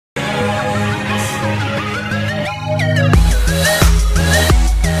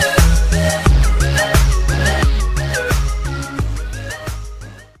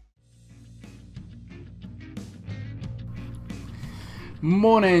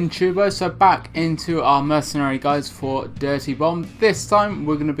Morning Tubo, so back into our Mercenary guys for Dirty Bomb. This time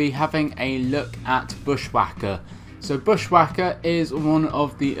we're going to be having a look at Bushwhacker. So Bushwhacker is one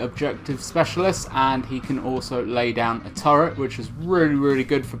of the objective specialists, and he can also lay down a turret, which is really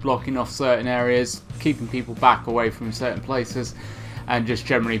good for blocking off certain areas, keeping people back away from certain places, and just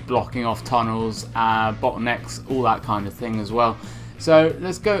generally blocking off tunnels, bottlenecks, all that kind of thing as well. So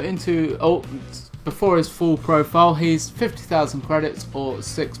let's go into... before his full profile, he's 50,000 credits or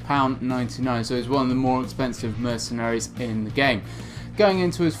 £6.99, so he's one of the more expensive mercenaries in the game. Going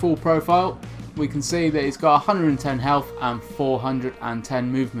into his full profile, we can see that he's got 110 health and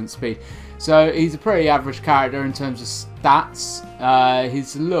 410 movement speed. So he's a pretty average character in terms of stats.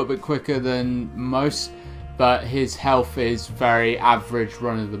 He's a little bit quicker than most, but his health is very average,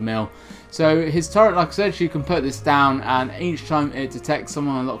 run-of-the-mill. So his turret, like I said, you can put this down, and each time it detects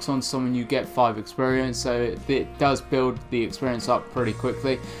someone and locks on someone, you get 5 experience, so it does build the experience up pretty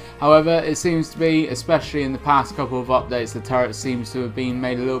quickly. However, it seems to be, especially in the past couple of updates, the turret seems to have been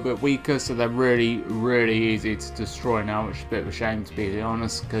made a little bit weaker, so they're really easy to destroy now, which is a bit of a shame, to be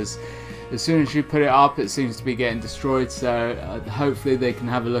honest, because as soon as you put it up, it seems to be getting destroyed. So hopefully they can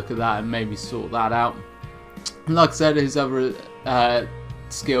have a look at that and maybe sort that out. Like I said, his other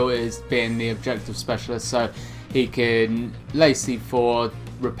skill is being the objective specialist, so he can lay C4,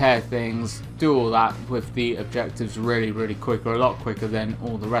 repair things, do all that with the objectives really quicker, a lot quicker than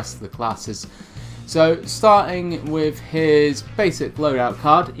all the rest of the classes. So starting with his basic loadout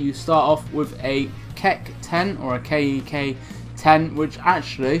card, you start off with a KEK 10 or a KEK 10, which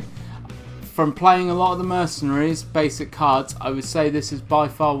actually, from playing a lot of the mercenaries basic cards, I would say this is by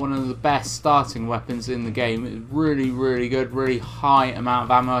far one of the best starting weapons in the game. It's really good, really high amount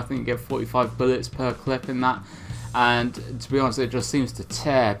of ammo. I think you get 45 bullets per clip in that, and to be honest, it just seems to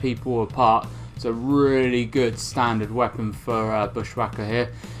tear people apart. It's a really good standard weapon for Bushwhacker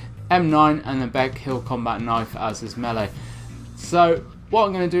here. M9 and the Beck Hill Combat Knife as his melee. So what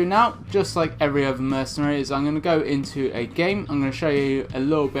I'm going to do now, just like every other mercenary, is I'm going to go into a game. I'm going to show you a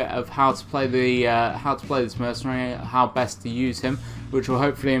little bit of how to play this mercenary, how best to use him, which will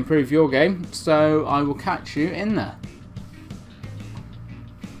hopefully improve your game. So I will catch you in there.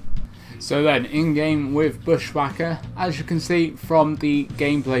 So then, in game with Bushwhacker, as you can see from the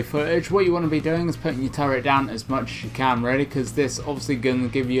gameplay footage, what you want to be doing is putting your turret down as much as you can, really, because this obviously going to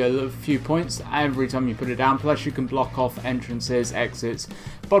give you a few points every time you put it down. Plus you can block off entrances, exits,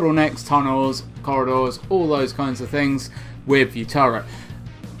 bottlenecks, tunnels, corridors, all those kinds of things with your turret.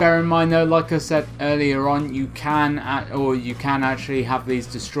 Bear in mind though, like I said earlier on, you can actually have these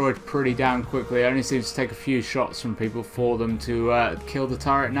destroyed pretty damn quickly. It only seems to take a few shots from people for them to kill the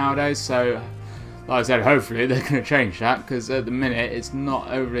turret nowadays. So, like I said, hopefully they're going to change that, because at the minute it's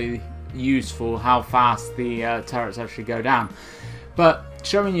not overly useful how fast the turrets actually go down. But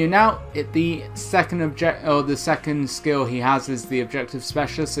showing you now, the second skill he has is the objective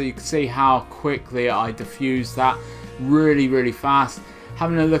specialist. So you can see how quickly I diffuse that really fast.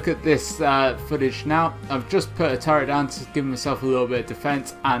 Having a look at this footage now, I've just put a turret down to give myself a little bit of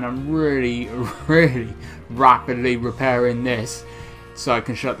defense, and I'm really rapidly repairing this so I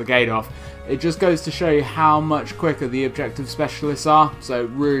can shut the gate off. It just goes to show you how much quicker the objective specialists are, so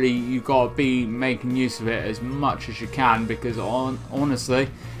really you've got to be making use of it as much as you can, because honestly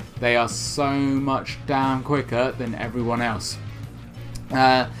they are so much damn quicker than everyone else.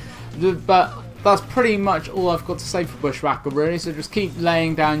 But that's pretty much all I've got to say for Bushwhacker, really. So just keep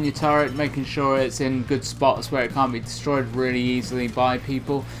laying down your turret, making sure it's in good spots where it can't be destroyed really easily by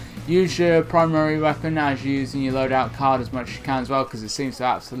people. Use your primary weapon as you're using your loadout card as much as you can as well, because it seems to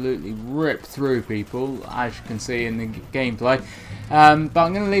absolutely rip through people, as you can see in the gameplay. But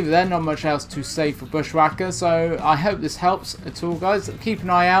I'm going to leave it there, not much else to say for Bushwhacker, so I hope this helps at all, guys. Keep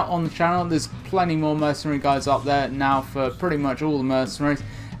an eye out on the channel, there's plenty more mercenary guys up there now for pretty much all the mercenaries,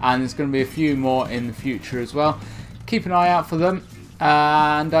 and there's going to be a few more in the future as well. Keep an eye out for them,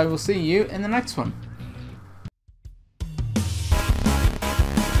 and I will see you in the next one.